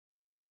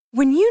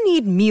When you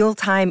need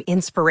mealtime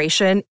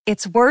inspiration,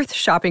 it's worth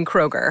shopping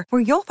Kroger,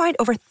 where you'll find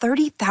over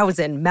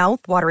 30,000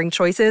 mouth-watering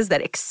choices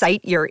that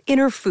excite your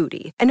inner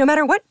foodie. And no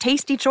matter what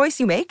tasty choice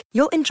you make,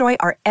 you'll enjoy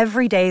our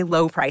everyday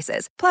low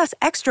prices, plus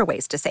extra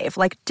ways to save,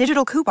 like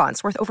digital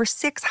coupons worth over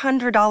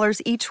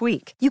 $600 each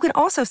week. You can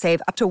also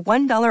save up to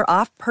 $1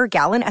 off per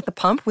gallon at the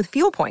pump with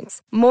fuel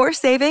points. More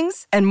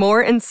savings and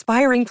more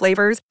inspiring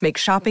flavors make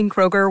shopping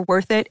Kroger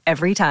worth it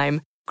every time.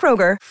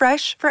 Kroger,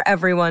 fresh for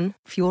everyone.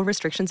 Fuel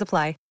restrictions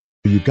apply.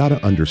 You've got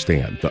to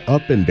understand, the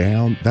up and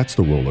down, that's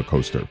the roller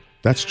coaster.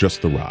 That's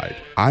just the ride.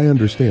 I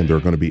understand there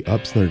are going to be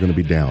ups and there are going to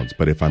be downs,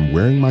 but if I'm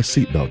wearing my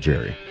seatbelt,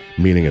 Jerry,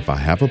 meaning if I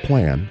have a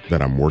plan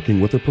that I'm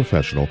working with a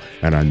professional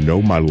and I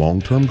know my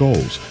long-term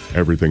goals,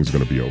 everything's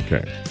going to be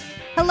okay.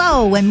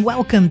 Hello and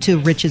welcome to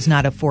Rich is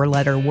Not a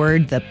Four-Letter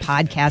Word, the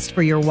podcast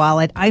for your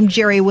wallet. I'm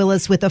Jerry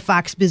Willis with the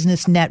Fox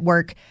Business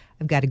Network.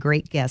 I've got a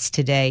great guest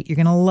today. You're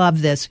going to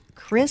love this.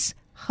 Chris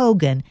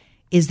Hogan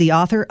is the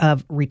author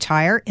of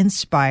Retire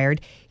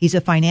Inspired. He's a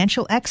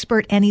financial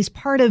expert, and he's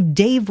part of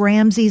Dave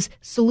Ramsey's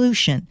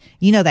Solution.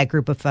 You know that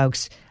group of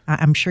folks.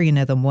 I'm sure you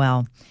know them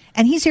well.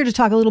 And he's here to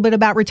talk a little bit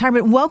about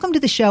retirement. Welcome to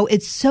the show.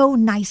 It's so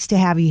nice to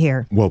have you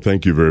here. Well,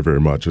 thank you very, very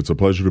much. It's a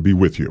pleasure to be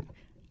with you.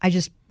 I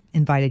just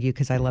invited you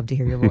because I love to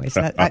hear your voice.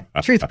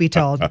 Truth be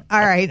told. All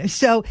right.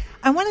 So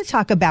I want to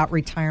talk about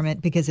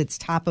retirement because it's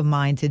top of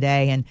mind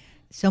today. And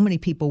so many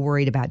people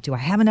worried about, do I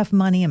have enough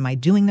money? Am I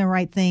doing the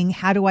right thing?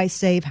 How do I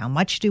save? How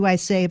much do I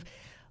save?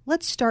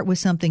 Let's start with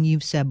something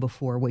you've said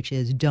before, which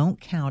is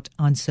don't count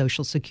on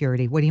Social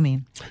Security. What do you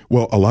mean?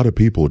 Well, a lot of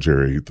people,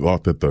 Jerry,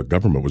 thought that the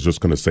government was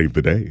just going to save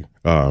the day.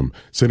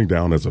 Sitting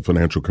down as a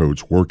financial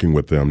coach, working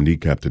with them,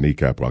 kneecap to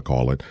kneecap, I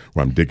call it,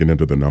 where I'm digging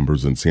into the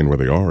numbers and seeing where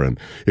they are. And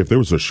if there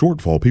was a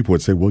shortfall, people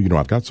would say, well,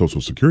 I've got Social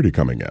Security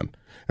coming in.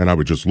 And I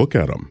would just look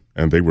at them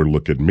and they would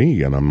look at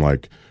me and I'm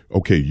like,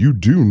 okay, you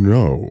do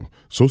know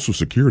Social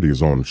Security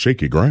is on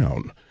shaky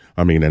ground.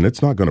 I mean, and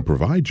it's not going to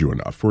provide you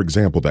enough. For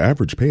example, the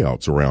average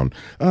payout's around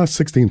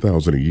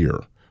 $16,000 a year,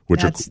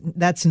 which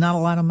that's not a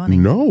lot of money.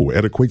 No,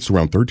 it equates to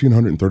around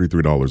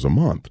 $1,333 a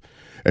month.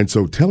 And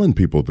so telling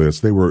people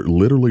this, they were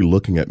literally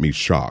looking at me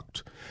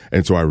shocked.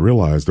 And so I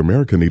realized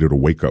America needed a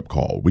wake-up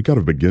call. We got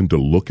to begin to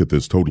look at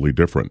this totally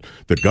different.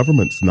 The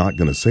government's not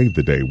going to save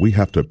the day. We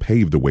have to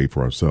pave the way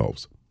for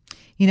ourselves.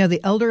 You know,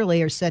 the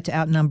elderly are set to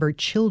outnumber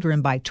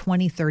children by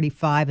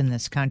 2035 in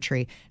this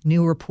country.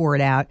 New report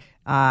out.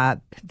 Relying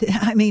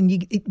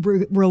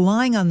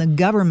on the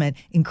government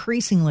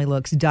increasingly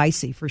looks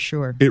dicey for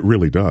sure. It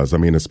really does. I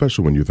mean,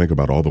 especially when you think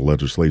about all the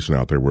legislation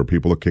out there where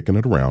people are kicking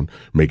it around,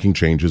 making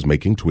changes,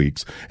 making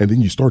tweaks, and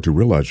then you start to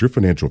realize your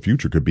financial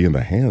future could be in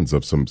the hands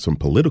of some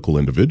political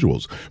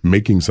individuals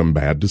making some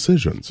bad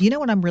decisions. You know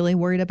what I'm really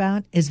worried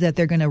about is that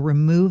they're going to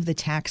remove the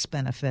tax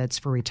benefits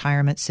for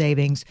retirement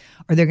savings,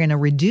 or they're going to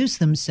reduce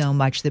them so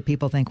much that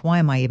people think, why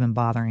am I even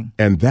bothering?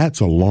 And that's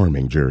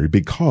alarming, Jerry,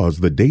 because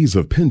the days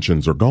of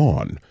pensions are gone.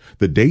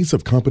 The days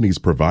of companies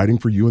providing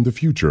for you in the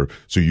future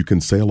so you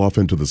can sail off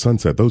into the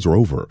sunset, those are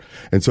over.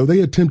 And so they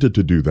attempted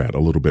to do that a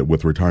little bit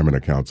with retirement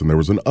accounts, and there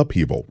was an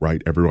upheaval,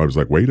 right? Everyone was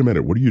like, wait a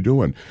minute, what are you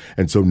doing?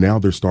 And so now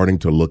they're starting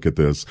to look at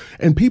this,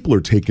 and people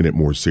are taking it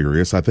more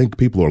serious. I think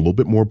people are a little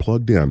bit more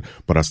plugged in,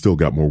 but I still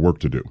got more work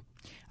to do.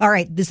 All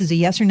right, this is a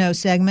yes or no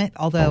segment,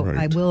 although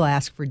I will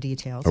ask for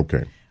details.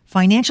 Okay.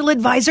 Financial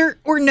advisor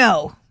or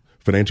no?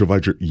 Financial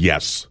advisor,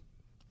 yes.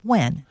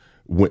 When?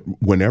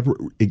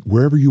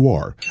 Wherever you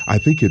are, I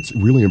think it's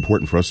really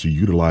important for us to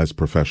utilize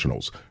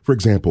professionals. For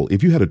example,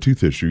 if you had a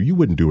tooth issue, you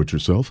wouldn't do it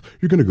yourself.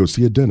 You're going to go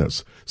see a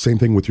dentist. Same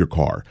thing with your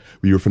car.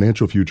 Your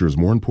financial future is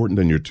more important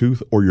than your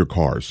tooth or your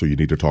car, so you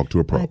need to talk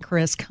to a pro.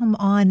 Chris, come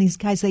on. These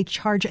guys, they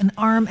charge an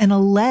arm and a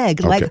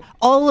leg. Okay. Like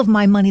all of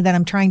my money that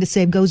I'm trying to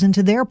save goes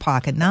into their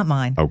pocket, not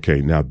mine.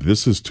 Okay, now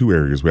this is two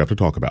areas we have to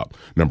talk about.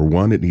 Number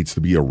one, it needs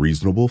to be a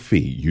reasonable fee.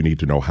 You need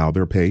to know how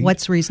they're paid.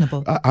 What's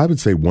reasonable? I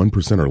would say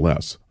 1% or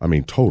less. I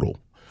mean, total.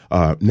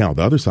 Now,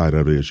 the other side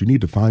of it is you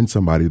need to find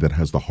somebody that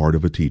has the heart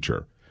of a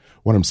teacher.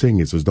 What I'm saying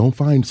is don't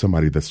find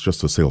somebody that's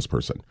just a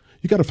salesperson.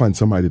 You got to find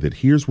somebody that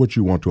hears what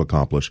you want to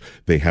accomplish.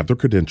 They have the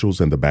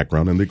credentials and the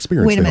background and the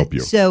experience to help you.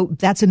 So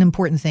that's an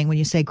important thing when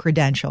you say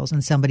credentials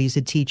and somebody's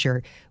a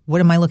teacher. What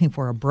am I looking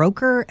for? A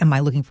broker? Am I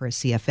looking for a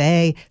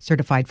CFA,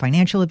 certified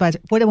financial advisor?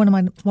 What do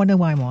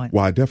I want?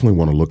 Well, I definitely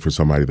want to look for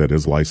somebody that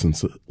is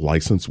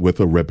licensed with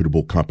a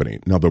reputable company.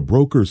 Now, the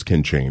brokers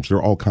can change. There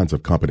are all kinds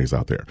of companies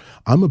out there.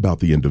 I'm about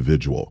the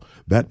individual.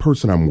 That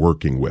person I'm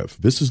working with,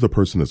 this is the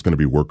person that's going to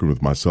be working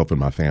with myself and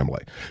my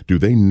family. Do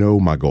they know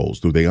my goals?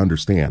 Do they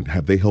understand?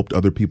 Have they helped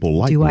other people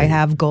like me? Do I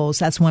have goals?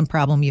 That's one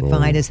problem you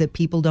find is that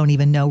people don't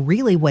even know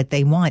really what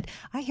they want.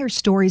 I hear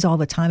stories all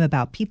the time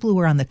about people who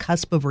are on the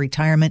cusp of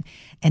retirement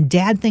and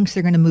dad thinks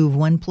they're going to move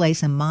one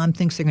place and mom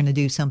thinks they're going to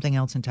do something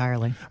else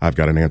entirely. I've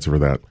got an answer for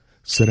that.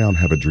 Sit down,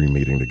 have a dream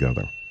meeting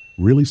together.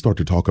 Really start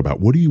to talk about,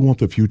 what do you want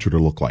the future to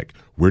look like?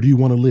 Where do you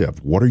want to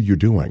live? What are you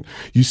doing?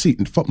 You see,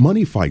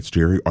 money fights,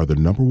 Jerry, are the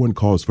number one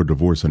cause for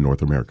divorce in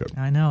North America.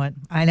 I know it.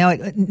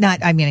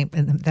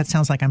 That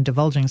sounds like I'm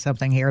divulging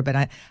something here, but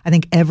I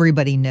think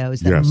everybody knows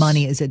that Yes.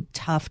 money is a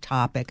tough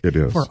topic It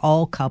is. for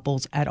all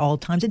couples at all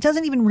times. It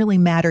doesn't even really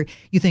matter.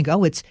 You think,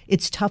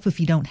 it's tough if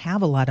you don't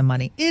have a lot of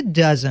money. It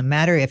doesn't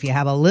matter if you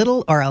have a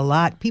little or a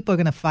lot. People are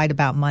going to fight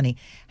about money.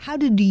 How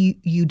did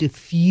you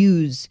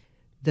diffuse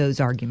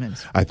those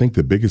arguments? I think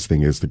the biggest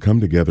thing is to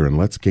come together and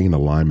let's gain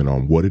alignment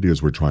on what it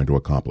is we're trying to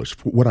accomplish.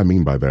 What I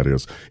mean by that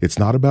is it's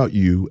not about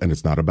you and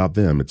it's not about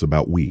them. It's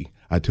about we.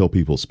 I tell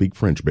people, speak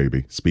French,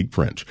 baby. Speak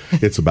French.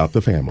 It's about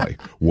the family.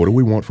 What do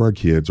we want for our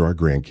kids or our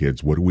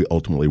grandkids? What do we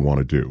ultimately want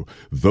to do?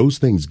 Those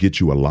things get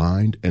you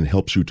aligned and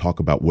helps you talk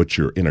about what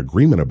you're in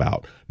agreement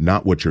about,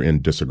 not what you're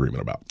in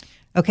disagreement about.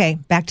 Okay,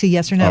 back to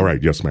yes or no. All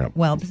right. Yes, ma'am.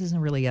 Well, this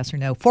isn't really yes or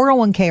no.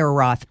 401k or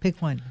Roth?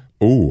 Pick one.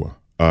 Oh,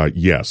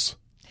 yes.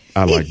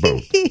 I like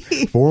both.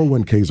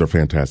 401ks are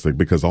fantastic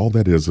because all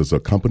that is a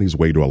company's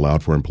way to allow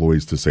for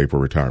employees to save for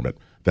retirement.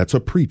 That's a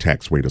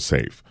pre-tax way to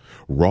save.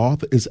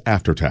 Roth is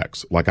after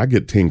tax. Like I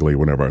get tingly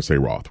whenever I say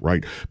Roth,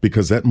 right?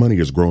 Because that money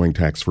is growing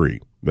tax-free.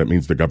 That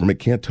means the government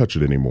can't touch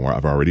it anymore.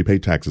 I've already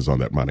paid taxes on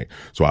that money.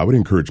 So I would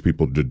encourage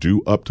people to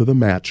do up to the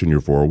match in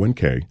your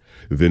 401k,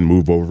 then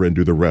move over and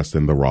do the rest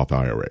in the Roth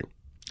IRA.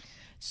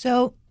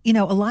 So, a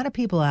lot of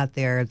people out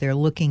there, they're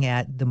looking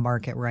at the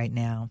market right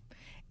now.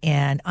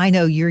 And I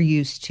know you're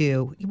used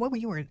to, you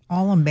were an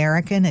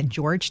All-American at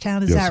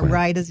Georgetown, is Yes, that ma'am.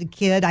 right, as a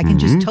kid? I can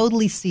just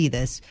totally see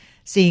this,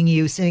 seeing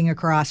you sitting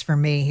across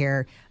from me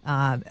here.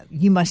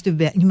 You must have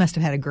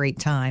had a great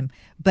time.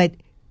 But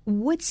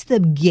what's the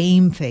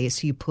game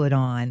face you put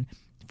on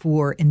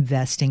for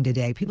investing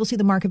today? People see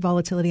the market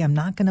volatility. I'm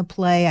not going to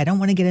play. I don't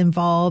want to get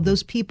involved.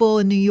 Those people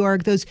in New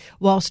York, those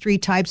Wall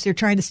Street types, they're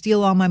trying to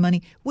steal all my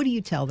money. What do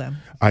you tell them?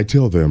 I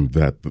tell them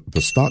that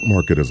the stock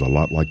market is a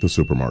lot like the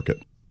supermarket.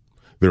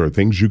 There are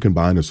things you can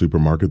buy in a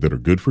supermarket that are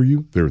good for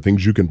you. There are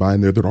things you can buy in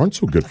there that aren't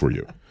so good for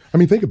you. I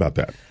mean, think about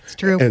that. It's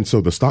true. And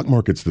so the stock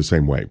market's the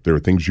same way. There are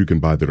things you can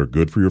buy that are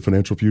good for your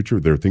financial future.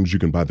 There are things you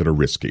can buy that are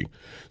risky.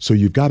 So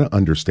you've got to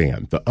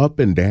understand the up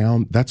and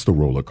down, that's the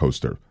roller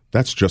coaster.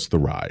 That's just the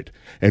ride.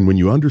 And when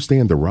you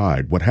understand the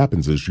ride, what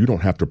happens is you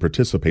don't have to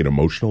participate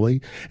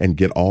emotionally and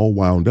get all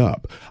wound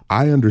up.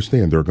 I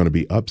understand there are going to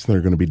be ups and there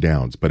are going to be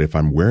downs. But if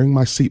I'm wearing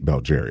my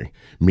seatbelt, Jerry,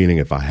 meaning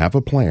if I have a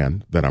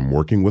plan that I'm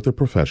working with a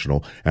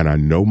professional and I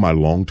know my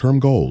long-term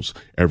goals,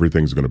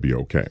 everything's going to be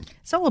okay.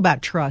 It's all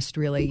about trust,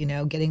 really,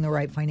 getting the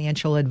right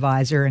financial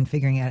advisor and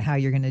figuring out how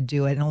you're going to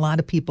do it. And a lot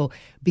of people,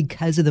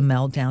 because of the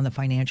meltdown, the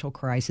financial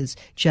crisis,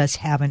 just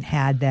haven't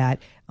had that.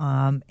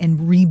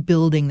 And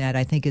rebuilding that,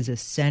 I think, is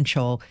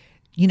essential.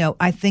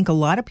 I think a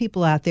lot of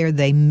people out there,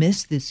 they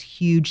miss this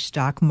huge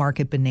stock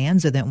market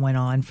bonanza that went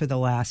on for the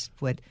last,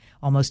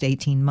 almost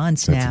 18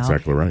 months now. That's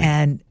exactly right.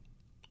 And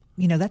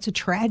that's a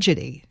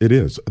tragedy. It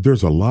is.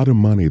 There's a lot of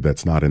money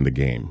that's not in the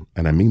game.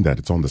 And I mean that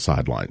it's on the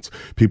sidelines.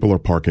 People are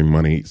parking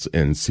money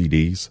in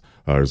CDs,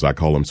 as I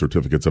call them,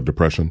 certificates of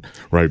depression,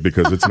 right?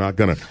 Because it's not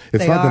going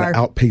to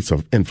outpace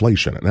of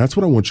inflation. And that's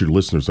what I want your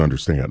listeners to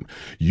understand.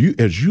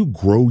 As you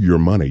grow your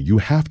money, you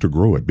have to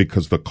grow it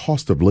because the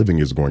cost of living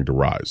is going to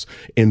rise.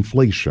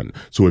 Inflation.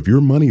 So if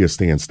your money is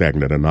staying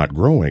stagnant and not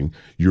growing,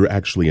 you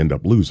actually end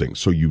up losing.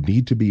 So you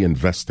need to be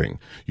investing.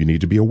 You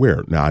need to be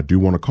aware. Now, I do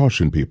want to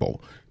caution people.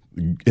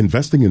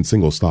 Investing in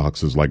single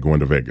stocks is like going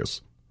to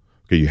Vegas.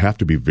 Okay, you have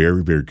to be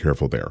very, very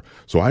careful there.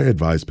 So I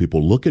advise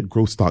people look at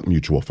growth stock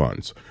mutual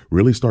funds.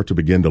 Really start to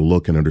begin to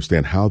look and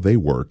understand how they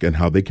work and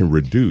how they can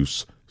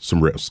reduce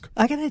some risk.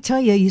 I got to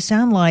tell you, you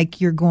sound like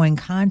you're going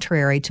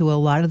contrary to a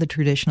lot of the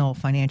traditional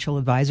financial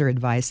advisor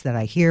advice that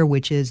I hear,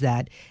 which is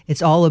that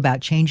it's all about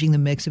changing the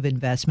mix of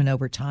investment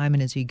over time.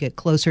 And as you get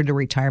closer to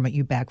retirement,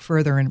 you back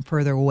further and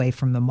further away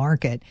from the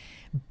market.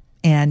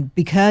 And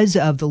because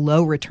of the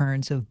low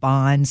returns of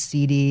bonds,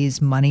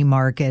 CDs, money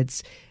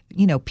markets,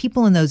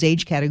 people in those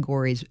age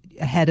categories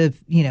ahead of,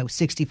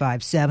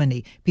 65,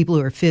 70, people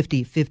who are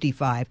 50,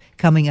 55,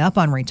 coming up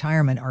on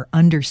retirement are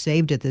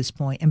undersaved at this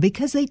point. And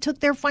because they took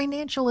their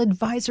financial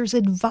advisor's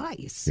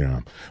advice. Yeah.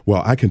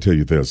 Well, I can tell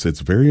you this. It's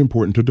very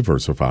important to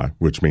diversify,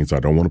 which means I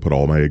don't want to put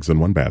all my eggs in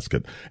one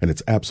basket. And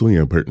it's absolutely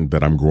important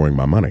that I'm growing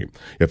my money.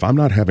 If I'm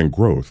not having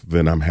growth,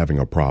 then I'm having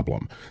a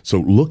problem. So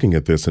looking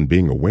at this and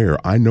being aware,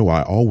 I know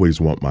I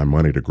always want my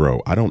money to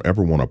grow. I don't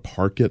ever want to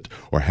park it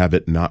or have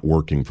it not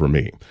working for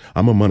me.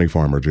 I'm a money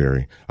farmer,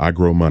 Jerry. I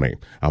grow money.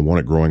 I want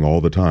it growing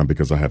all the time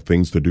because I have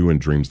things to do and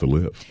dreams to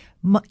live.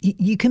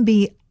 You can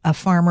be a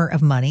farmer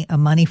of money, a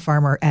money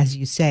farmer, as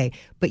you say,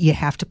 but you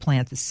have to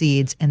plant the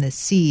seeds, and the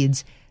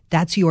seeds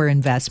That's your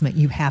investment.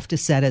 You have to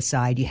set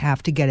aside. You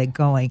have to get it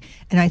going.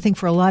 And I think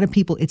for a lot of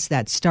people, it's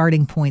that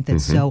starting point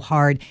that's so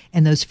hard.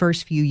 And those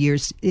first few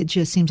years, it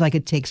just seems like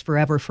it takes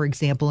forever. For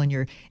example, in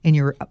your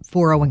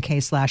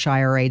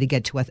 401k/IRA to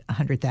get to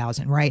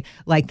 $100,000, right?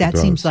 Like that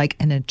seems like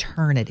an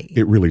eternity.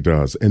 It really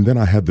does. And then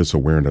I had this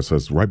awareness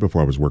as right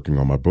before I was working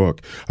on my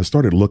book, I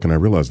started looking, I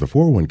realized the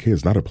 401k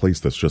is not a place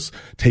that's just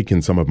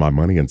taking some of my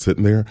money and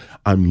sitting there.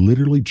 I'm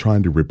literally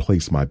trying to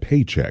replace my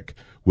paycheck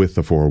with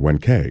the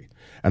 401k.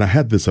 And I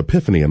had this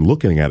epiphany and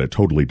looking at it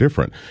totally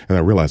different. And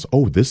I realized,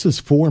 oh, this is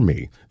for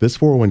me. This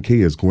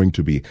 401k is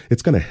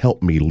it's going to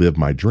help me live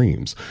my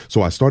dreams.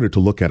 So I started to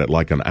look at it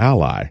like an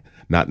ally,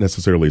 not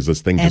necessarily as this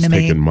thing just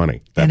taking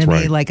money. That's enemy,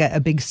 right. Like a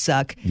big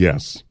suck.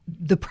 Yes.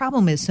 The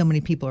problem is so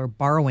many people are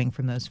borrowing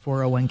from those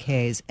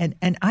 401ks.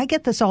 And I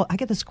get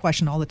this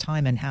question all the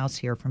time in house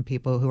here from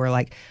people who are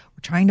like,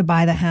 we're trying to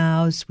buy the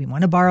house. We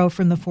want to borrow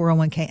from the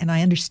 401k. And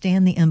I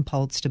understand the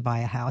impulse to buy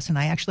a house. And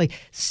I actually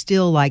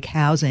still like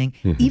housing,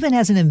 even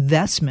as an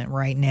investment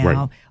right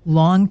now,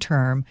 long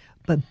term.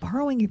 But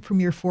borrowing from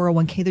your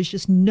 401k, there's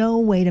just no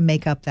way to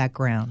make up that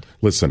ground.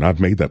 Listen, I've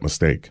made that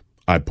mistake.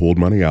 I pulled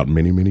money out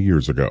many, many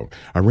years ago.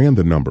 I ran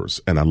the numbers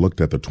and I looked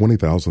at the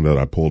 $20,000 that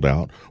I pulled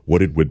out,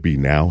 what it would be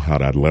now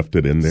had I left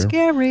it in there.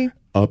 Scary.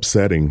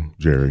 Upsetting,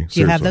 Jerry.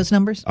 Do you have those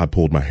numbers? I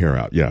pulled my hair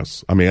out,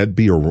 yes. I mean, I'd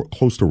be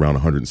close to around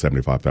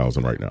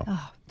 $175,000 right now.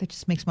 Oh, that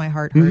just makes my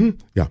heart hurt.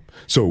 Yeah.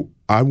 So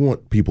I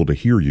want people to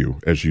hear you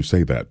as you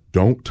say that.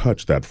 Don't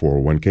touch that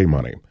 401k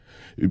money.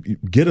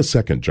 Get a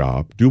second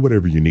job. Do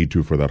whatever you need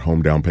to for that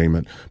home down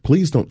payment.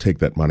 Please don't take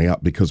that money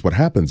out because what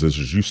happens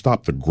is you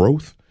stop the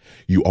growth.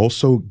 You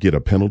also get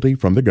a penalty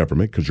from the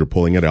government because you're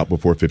pulling it out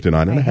before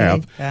 59 and a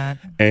half.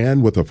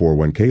 And with a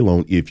 401k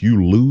loan, if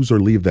you lose or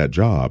leave that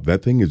job,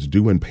 that thing is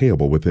due and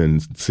payable within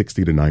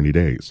 60 to 90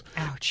 days.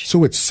 Ouch.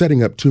 So it's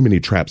setting up too many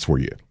traps for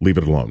you. Leave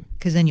it alone.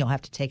 Because then you'll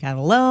have to take out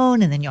a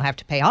loan and then you'll have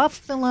to pay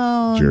off the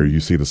loan. Jerry, you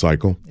see the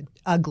cycle?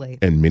 Ugly.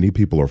 And many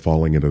people are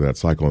falling into that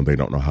cycle and they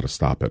don't know how to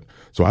stop it.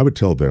 So I would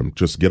tell them,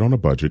 just get on a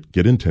budget,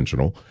 get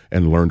intentional,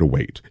 and learn to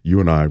wait.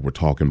 You and I were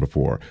talking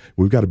before.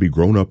 We've got to be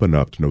grown up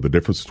enough to know the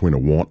difference between a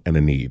want and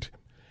a need.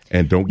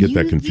 And don't get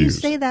that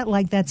confused. You say that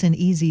like that's an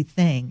easy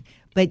thing.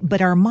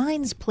 But our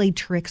minds play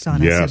tricks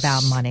on us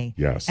about money.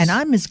 Yes. And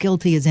I'm as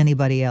guilty as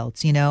anybody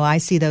else. You know, I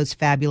see those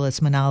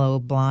fabulous Manolo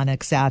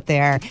Blahniks out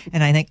there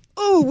and I think,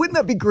 oh, wouldn't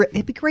that be great?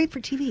 It'd be great for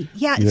TV.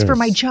 Yeah, it's for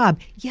my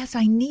job. Yes,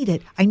 I need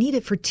it. I need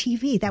it for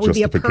TV. That would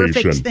be a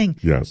perfect thing.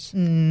 Yes.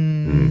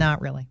 Not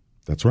really.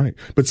 That's right.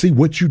 But see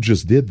what you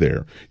just did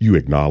there. You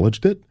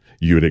acknowledged it.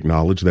 You would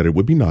acknowledge that it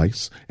would be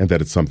nice and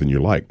that it's something you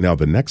like. Now,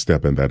 the next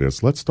step in that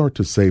is let's start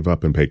to save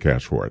up and pay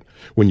cash for it.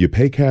 When you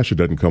pay cash, it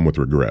doesn't come with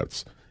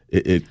regrets.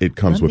 It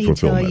comes with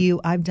fulfillment. Let me tell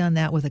you, I've done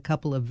that with a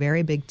couple of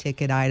very big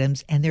ticket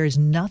items, and there is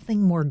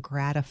nothing more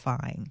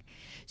gratifying.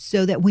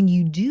 So that when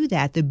you do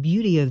that, the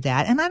beauty of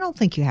that, and I don't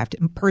think you have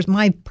to,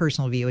 my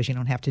personal view is you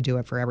don't have to do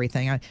it for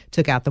everything. I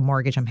took out the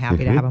mortgage. I'm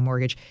happy to have a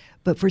mortgage.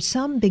 But for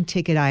some big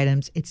ticket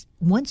items, it's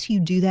once you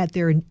do that,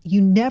 you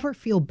never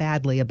feel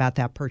badly about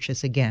that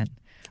purchase again,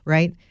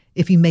 right?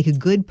 If you make a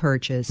good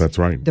purchase, that's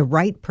right, the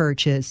right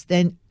purchase,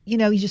 then you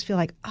just feel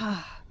like,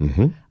 I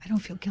don't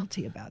feel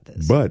guilty about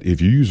this. But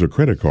if you use a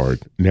credit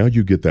card, now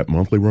you get that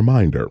monthly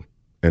reminder.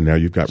 And now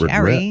you've got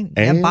regret.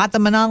 And bought the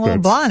Manolo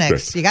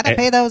Blahniks. You got to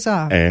pay those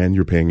off. And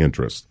you're paying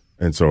interest.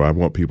 And so I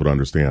want people to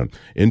understand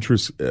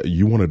interest,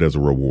 you want it as a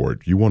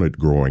reward. You want it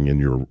growing in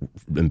your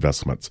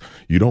investments.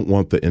 You don't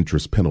want the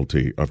interest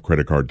penalty of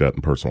credit card debt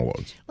and personal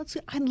loans.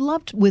 I'd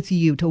love with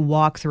you to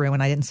walk through,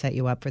 and I didn't set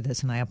you up for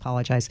this, and I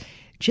apologize,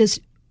 just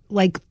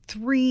like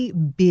 3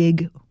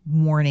 big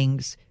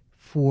warnings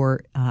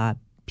for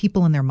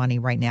people and their money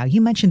right now.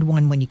 You mentioned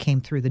one when you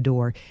came through the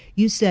door.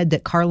 You said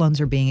that car loans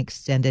are being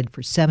extended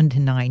for 7 to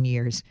 9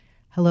 years.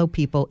 Hello,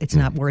 people. It's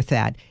not worth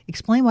that.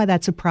 Explain why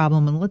that's a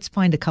problem, and let's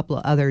find a couple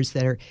of others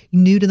that are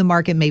new to the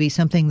market, maybe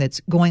something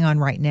that's going on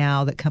right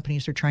now that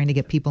companies are trying to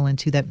get people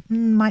into that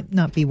might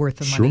not be worth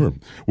the money. Sure.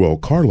 Well,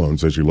 car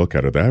loans, as you look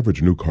at it, the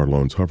average new car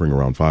loan's hovering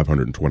around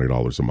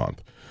 $520 a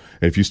month.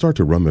 And if you start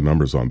to run the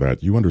numbers on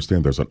that, you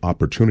understand there's an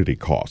opportunity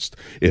cost.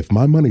 If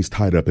my money's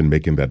tied up in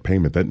making that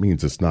payment, that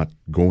means it's not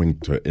going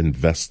to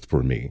invest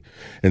for me.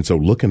 And so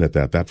looking at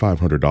that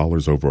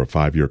 $500 over a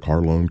 5-year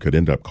car loan could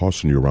end up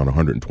costing you around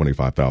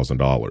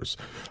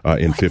 $125,000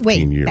 in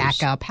 15 years.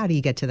 Back up. How do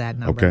you get to that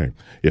number? Okay.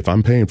 If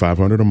I'm paying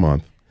 $500 a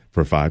month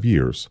for 5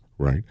 years,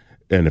 right?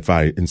 And if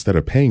instead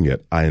of paying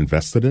it, I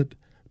invested it,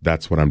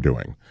 that's what I'm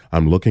doing.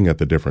 I'm looking at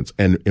the difference.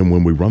 And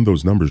when we run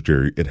those numbers,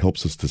 Jerry, it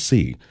helps us to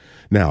see.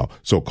 Now,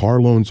 so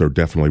car loans are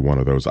definitely one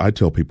of those. I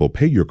tell people,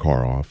 pay your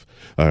car off.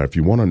 If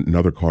you want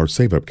another car,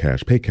 save up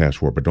cash, pay cash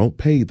for it, but don't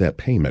pay that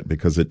payment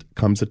because it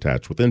comes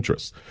attached with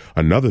interest.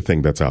 Another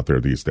thing that's out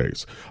there these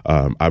days,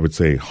 I would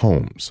say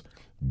homes.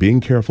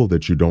 being careful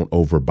that you don't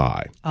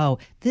overbuy. Oh,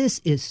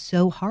 this is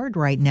so hard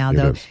right now,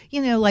 though.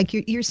 You know, like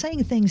you're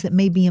saying things that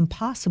may be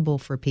impossible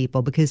for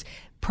people because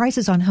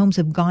prices on homes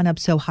have gone up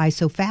so high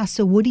so fast.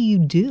 So what do you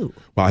do?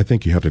 Well, I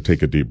think you have to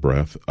take a deep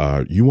breath.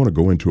 You want to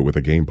go into it with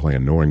a game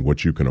plan, knowing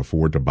what you can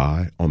afford to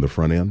buy on the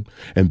front end,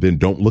 and then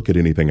don't look at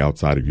anything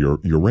outside of your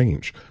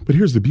range. But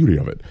here's the beauty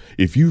of it.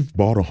 If you've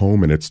bought a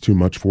home and it's too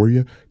much for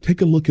you,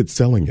 take a look at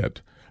selling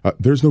it.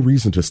 There's no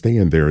reason to stay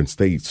in there and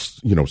stay,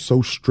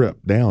 so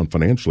stripped down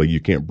financially you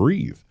can't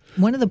breathe.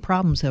 One of the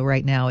problems, though,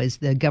 right now is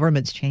the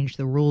government's changed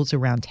the rules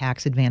around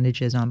tax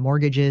advantages on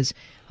mortgages,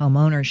 home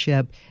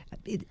ownership.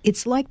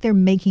 It's like they're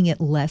making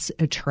it less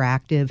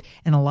attractive,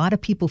 and a lot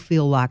of people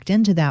feel locked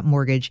into that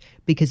mortgage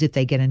because if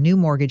they get a new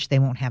mortgage, they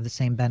won't have the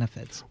same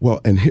benefits.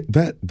 Well, and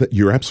that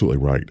you're absolutely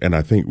right, and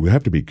I think we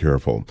have to be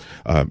careful.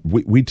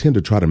 We tend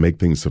to try to make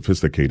things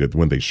sophisticated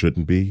when they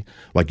shouldn't be.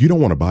 Like, you don't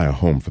want to buy a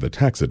home for the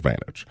tax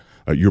advantage.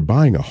 You're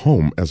buying a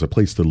home as a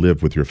place to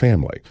live with your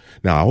family.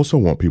 Now, I also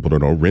want people to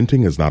know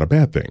renting is not a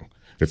bad thing.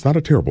 It's not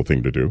a terrible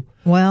thing to do.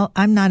 Well,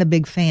 I'm not a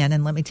big fan,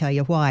 and let me tell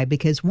you why.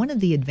 Because one of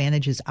the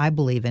advantages I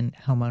believe in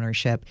home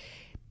ownership,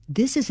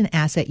 this is an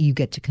asset you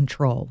get to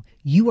control.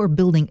 You are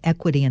building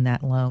equity in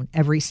that loan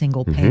every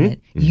single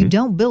payment. You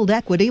don't build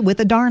equity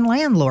with a darn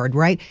landlord,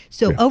 right?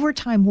 So over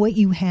time, what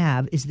you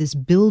have is this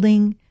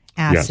building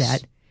asset.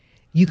 Yes.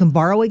 You can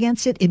borrow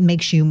against it. It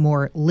makes you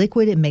more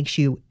liquid. It makes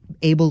you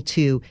able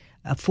to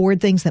afford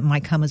things that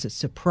might come as a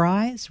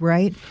surprise,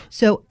 right?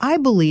 So I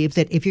believe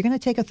that if you're going to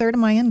take a third of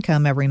my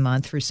income every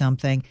month for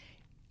something,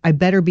 I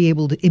better be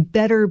able to, it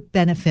better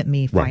benefit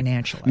me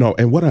financially. No,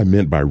 and what I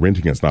meant by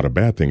renting is not a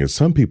bad thing is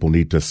some people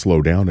need to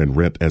slow down and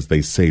rent as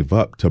they save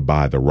up to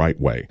buy the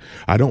right way.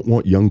 I don't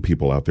want young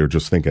people out there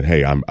just thinking,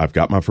 hey, I've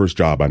got my first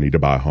job, I need to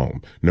buy a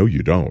home. No,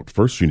 you don't.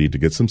 First, you need to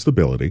get some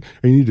stability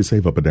and you need to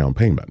save up a down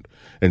payment.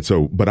 And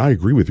so, but I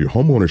agree with you.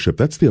 Home ownership,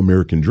 that's the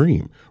American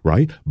dream,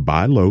 right?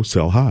 Buy low,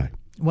 sell high.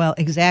 Well,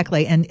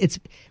 exactly. And it's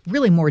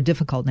really more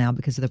difficult now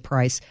because of the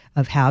price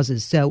of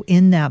houses. So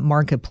in that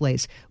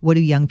marketplace, what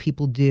do young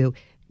people do?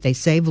 They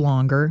save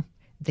longer.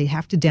 They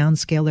have to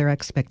downscale their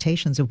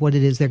expectations of what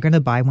it is they're going to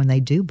buy when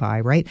they do buy,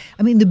 right?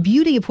 I mean, the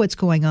beauty of what's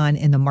going on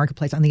in the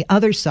marketplace on the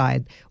other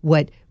side,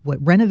 what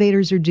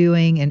renovators are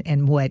doing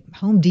and what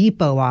Home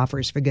Depot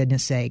offers, for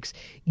goodness sakes,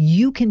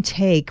 you can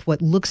take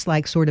what looks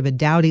like sort of a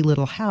dowdy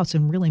little house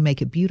and really make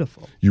it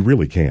beautiful. You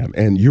really can.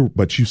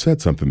 But you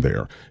said something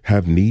there.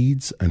 Have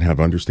needs and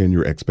understand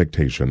your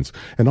expectations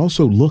and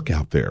also look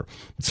out there.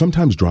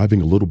 Sometimes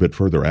driving a little bit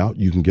further out,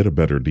 you can get a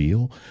better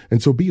deal.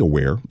 And so be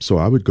aware. So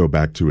I would go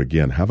back to,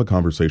 again, have a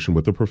conversation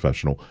with a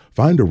professional,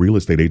 find a real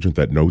estate agent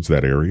that knows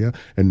that area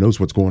and knows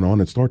what's going on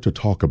and start to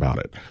talk about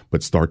it.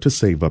 But start to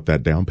save up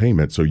that down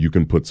payment so you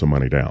can put some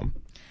money down.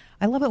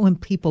 I love it when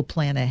people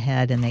plan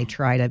ahead and they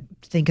try to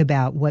think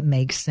about what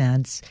makes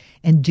sense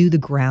and do the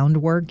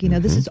groundwork. You know,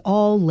 this is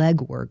all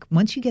legwork.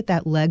 Once you get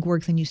that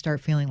legwork, then you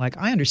start feeling like,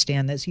 I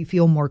understand this. You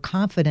feel more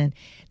confident.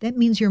 That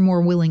means you're more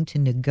willing to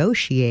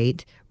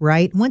negotiate,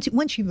 right? Once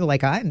you feel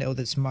like, I know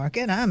this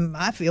market,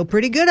 I feel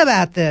pretty good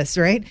about this,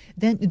 right?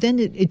 Then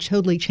it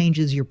totally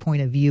changes your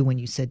point of view when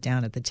you sit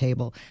down at the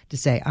table to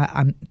say,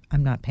 I'm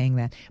not paying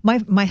that.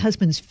 My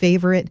husband's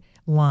favorite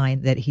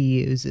line that he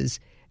uses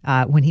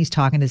when he's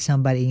talking to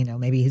somebody, you know,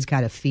 maybe he's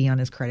got a fee on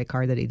his credit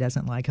card that he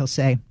doesn't like, he'll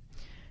say,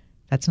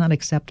 that's not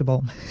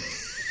acceptable.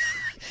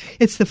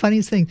 It's the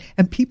funniest thing.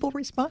 And people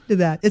respond to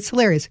that. It's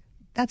hilarious.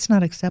 That's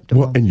not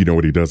acceptable. Well, and you know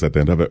what he does at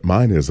the end of it?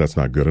 Mine is, that's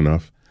not good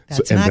enough.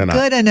 That's not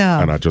good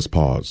enough. And I just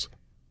pause.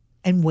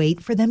 And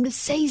wait for them to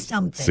say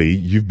something. See,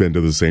 you've been to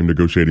the same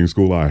negotiating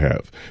school I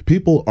have.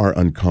 People are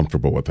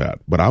uncomfortable with that.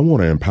 But I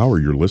want to empower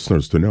your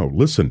listeners to know,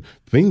 listen,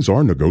 things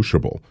are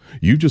negotiable.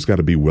 You just got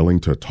to be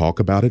willing to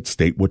talk about it,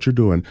 state what you're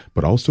doing,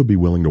 but also be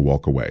willing to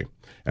walk away.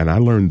 And I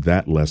learned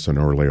that lesson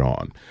early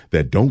on,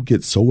 that don't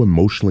get so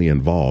emotionally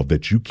involved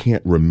that you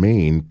can't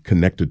remain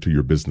connected to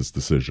your business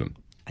decision.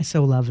 I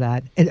so love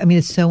that. I mean,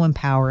 it's so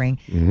empowering,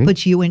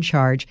 puts you in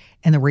charge.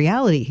 And the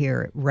reality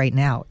here right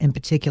now, in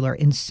particular,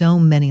 in so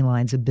many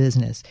lines of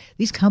business,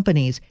 these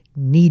companies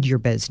need your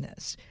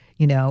business.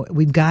 You know,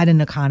 we've got an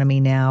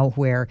economy now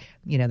where,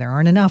 you know, there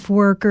aren't enough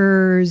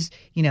workers.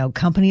 You know,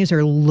 companies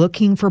are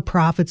looking for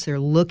profits. They're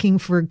looking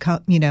for,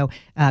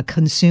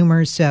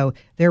 consumers. So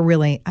they're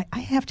really, I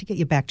have to get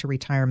you back to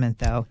retirement,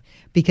 though,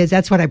 because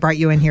that's what I brought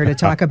you in here to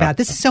talk about.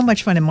 This is so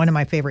much fun. And one of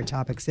my favorite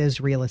topics is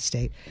real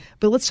estate.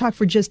 But let's talk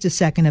for just a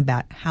second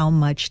about how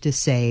much to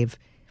save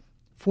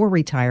for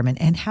retirement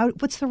and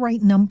what's the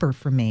right number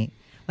for me.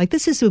 Like,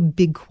 this is a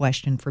big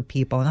question for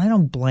people, and I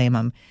don't blame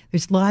them.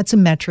 There's lots of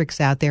metrics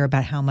out there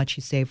about how much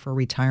you save for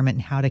retirement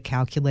and how to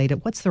calculate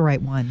it. What's the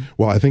right one?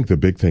 Well, I think the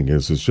big thing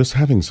is just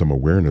having some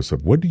awareness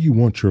of what do you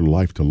want your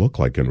life to look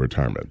like in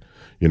retirement?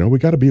 You know, we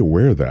got to be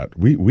aware of that.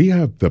 We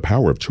have the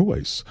power of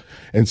choice.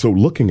 And so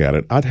looking at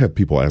it, I'd have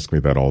people ask me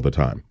that all the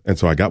time. And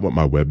so I got with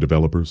my web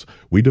developers.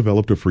 We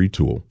developed a free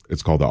tool.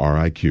 It's called the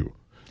RIQ.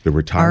 The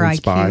Retire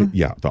Inspired,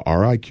 the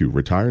RIQ,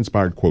 Retire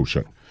Inspired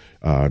Quotient.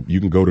 You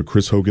can go to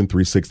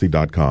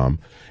chrishogan360.com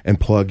and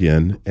plug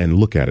in and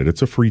look at it.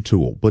 It's a free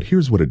tool. But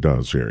here's what it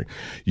does, Jerry.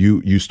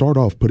 You start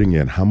off putting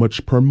in how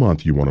much per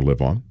month you want to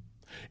live on,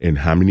 and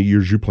how many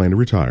years you plan to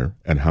retire,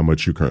 and how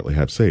much you currently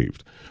have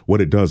saved. What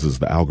it does is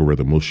the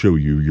algorithm will show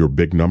you your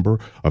big number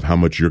of how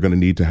much you're going to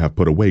need to have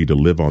put away to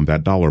live on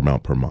that dollar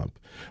amount per month.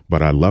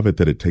 But I love it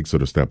that it takes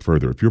it a step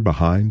further. If you're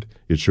behind,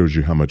 it shows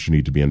you how much you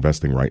need to be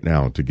investing right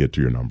now to get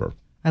to your number.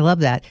 I love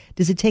that.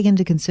 Does it take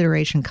into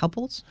consideration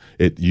couples?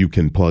 You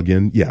can plug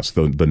in, yes,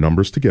 the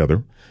numbers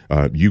together.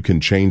 You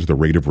can change the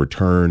rate of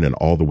return and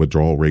all the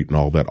withdrawal rate and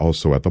all that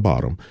also at the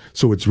bottom.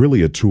 So it's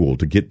really a tool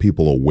to get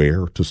people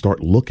aware, to start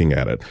looking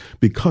at it.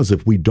 Because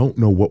if we don't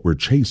know what we're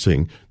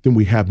chasing, then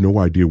we have no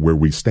idea where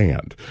we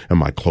stand.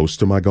 Am I close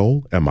to my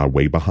goal? Am I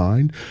way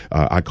behind?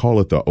 I call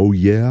it the oh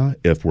yeah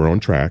if we're on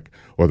track,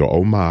 or the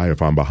oh my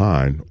if I'm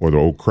behind, or the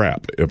oh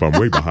crap if I'm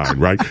way behind,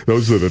 right?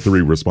 Those are the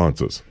three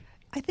responses.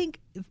 I think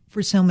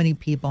for so many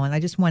people, and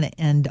I just want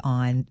to end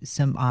on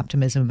some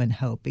optimism and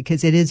hope,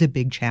 because it is a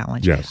big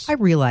challenge. Yes. I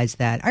realize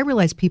that. I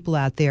realize people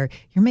out there,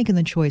 you're making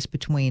the choice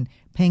between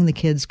paying the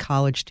kids'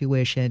 college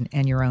tuition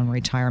and your own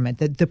retirement.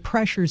 The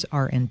pressures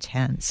are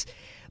intense.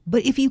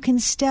 But if you can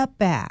step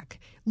back,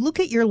 look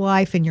at your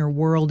life and your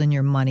world and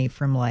your money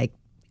from like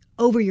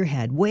over your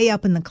head, way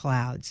up in the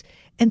clouds,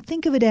 and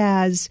think of it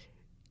as,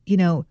 you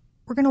know,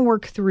 we're going to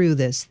work through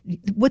this.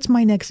 What's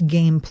my next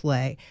game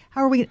play?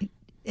 How are we?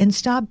 And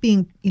stop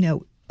being, you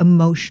know,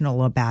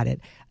 emotional about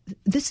it.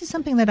 This is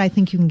something that I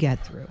think you can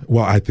get through.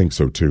 Well, I think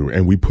so too.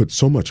 And we put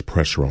so much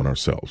pressure on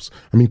ourselves.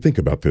 I mean, think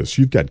about this.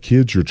 You've got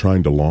kids you're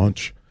trying to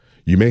launch.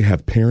 You may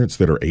have parents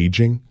that are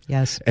aging.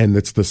 Yes. And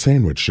it's the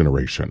sandwich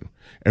generation.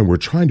 And we're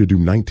trying to do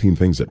 19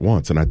 things at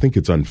once. And I think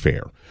it's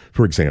unfair.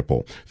 For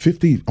example,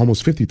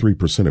 almost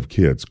 53% of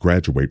kids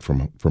graduate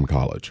from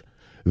college.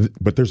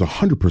 But there's a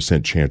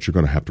 100% chance you're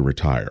going to have to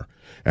retire.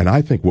 And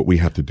I think what we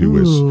have to do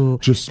is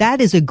just...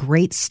 That is a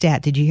great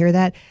stat. Did you hear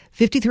that?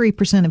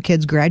 53% of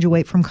kids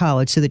graduate from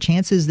college. So the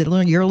chances that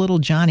your little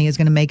Johnny is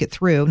going to make it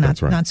through,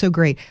 not so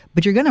great.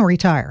 But you're going to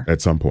retire.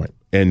 At some point.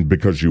 And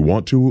because you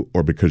want to,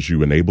 or because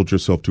you enabled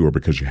yourself to, or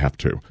because you have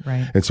to.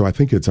 Right. And so I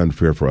think it's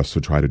unfair for us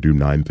to try to do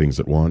 9 things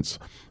at once.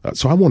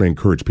 So I want to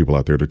encourage people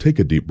out there to take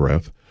a deep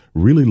breath,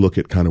 really look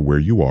at kind of where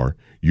you are.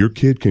 Your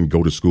kid can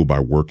go to school by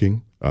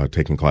working,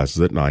 taking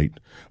classes at night,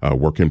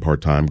 working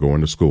part-time,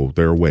 going to school.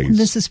 There are ways. And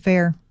this is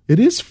fair. It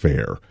is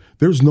fair.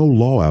 There's no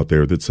law out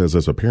there that says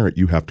as a parent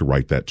you have to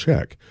write that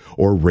check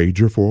or raid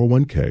your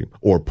 401k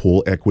or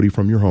pull equity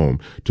from your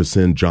home to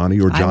send Johnny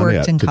or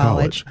Johnette to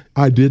college.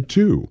 I did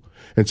too.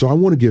 And so I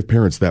want to give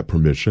parents that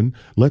permission.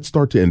 Let's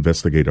start to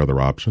investigate other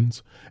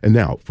options. And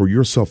now, for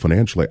yourself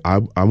financially, I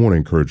want to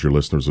encourage your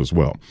listeners as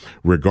well.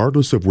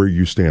 Regardless of where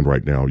you stand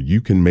right now,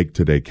 you can make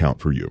today count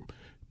for you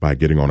by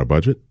getting on a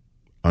budget,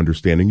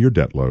 understanding your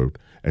debt load,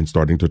 and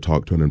starting to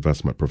talk to an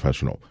investment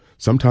professional.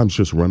 Sometimes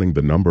just running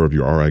the number of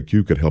your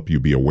RIQ could help you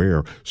be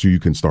aware so you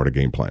can start a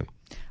game plan.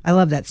 I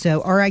love that.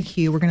 So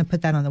RIQ, we're going to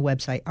put that on the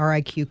website,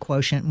 RIQ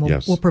Quotient.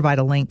 We'll provide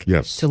a link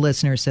to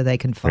listeners so they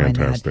can find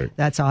that.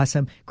 That's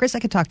awesome. Chris, I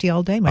could talk to you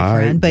all day, my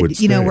friend. But,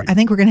 you know, I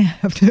think we're going to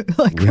have to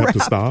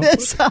wrap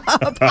this up.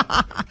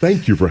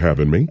 Thank you for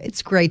having me.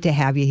 It's great to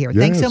have you here.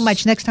 Yes. Thanks so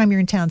much. Next time you're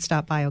in town,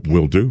 stop by, okay?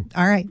 Will do.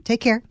 All right.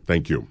 Take care.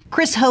 Thank you.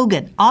 Chris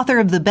Hogan, author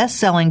of the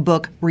best-selling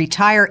book,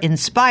 Retire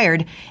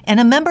Inspired, and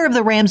a member of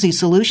the Ramsey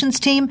Solutions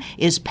team,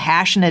 is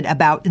passionate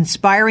about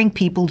inspiring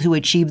people to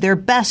achieve their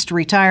best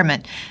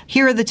retirement.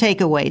 Here are the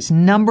takeaways.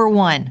 Number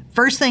 1,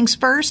 first things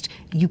first,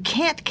 you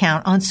can't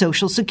count on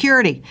Social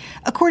Security.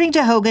 According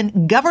to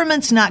Hogan,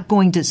 government's not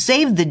going to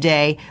save the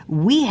day.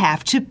 We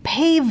have to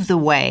pave the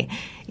way.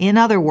 In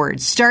other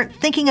words, start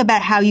thinking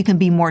about how you can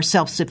be more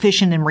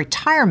self-sufficient in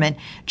retirement,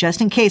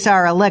 just in case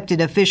our elected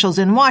officials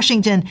in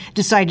Washington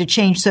decide to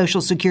change Social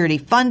Security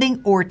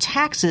funding or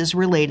taxes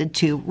related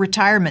to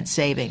retirement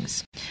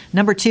savings.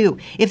 Number 2,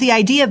 if the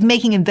idea of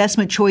making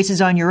investment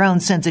choices on your own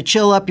sends a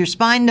chill up your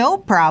spine, no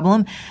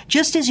problem.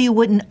 Just as you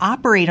wouldn't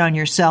operate on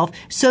yourself,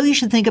 so you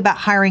should think about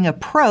hiring a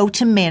pro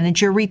to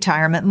manage your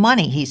retirement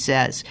money, he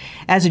says.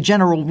 As a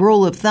general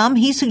rule of thumb,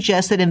 he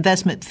suggests that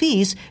investment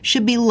fees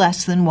should be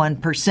less than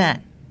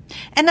 1%.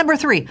 And number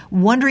 3,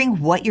 wondering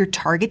what your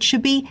target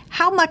should be,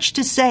 how much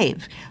to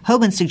save.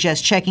 Hogan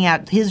suggests checking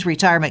out his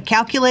retirement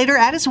calculator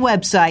at his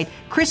website,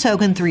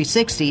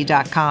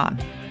 chrishogan360.com.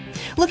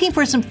 Looking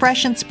for some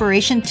fresh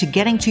inspiration to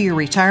getting to your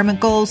retirement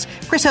goals?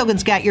 Chris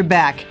Hogan's got your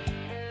back.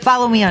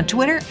 Follow me on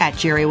Twitter at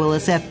Jerry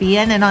Willis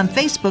FBN and on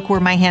Facebook where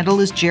my handle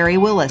is Jerry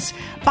Willis.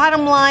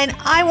 Bottom line,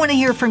 I want to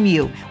hear from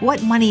you.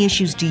 What money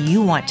issues do you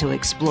want to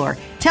explore?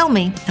 Tell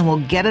me and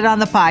we'll get it on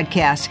the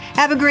podcast.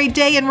 Have a great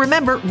day and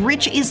remember,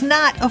 rich is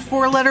not a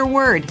 4-letter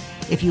word.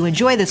 If you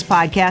enjoy this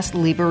podcast,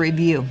 leave a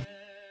review.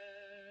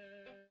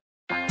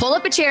 Pull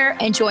up a chair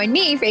and join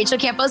me, Rachel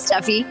Campos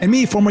Duffy. And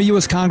me, former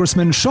U.S.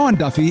 Congressman Sean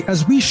Duffy,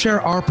 as we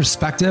share our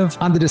perspective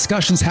on the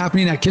discussions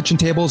happening at kitchen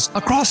tables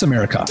across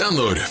America.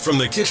 Download From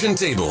the Kitchen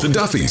Table, The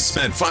Duffys,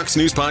 at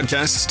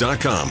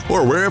foxnewspodcasts.com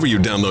or wherever you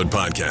download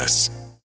podcasts.